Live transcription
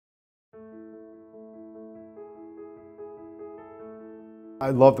I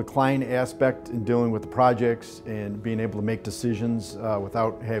love the client aspect in dealing with the projects and being able to make decisions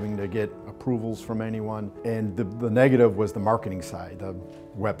without having to get approvals from anyone. And the negative was the marketing side, the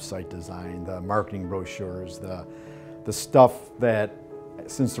website design, the marketing brochures, the stuff that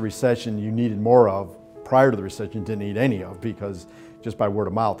since the recession you needed more of. Prior to the recession, didn't need any of, because just by word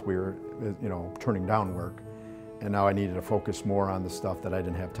of mouth we were, turning down work. And now I needed to focus more on the stuff that I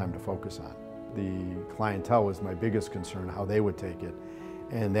didn't have time to focus on. The clientele was my biggest concern, how they would take it,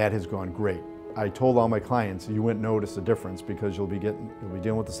 and that has gone great. I told all my clients, you wouldn't notice a difference because you'll be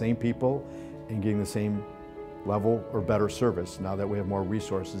dealing with the same people and getting the same level or better service now that we have more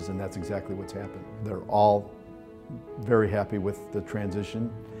resources, and that's exactly what's happened. They're all very happy with the transition.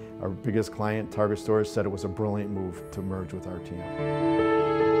 Our biggest client, Target Stores, said it was a brilliant move to merge with RTM.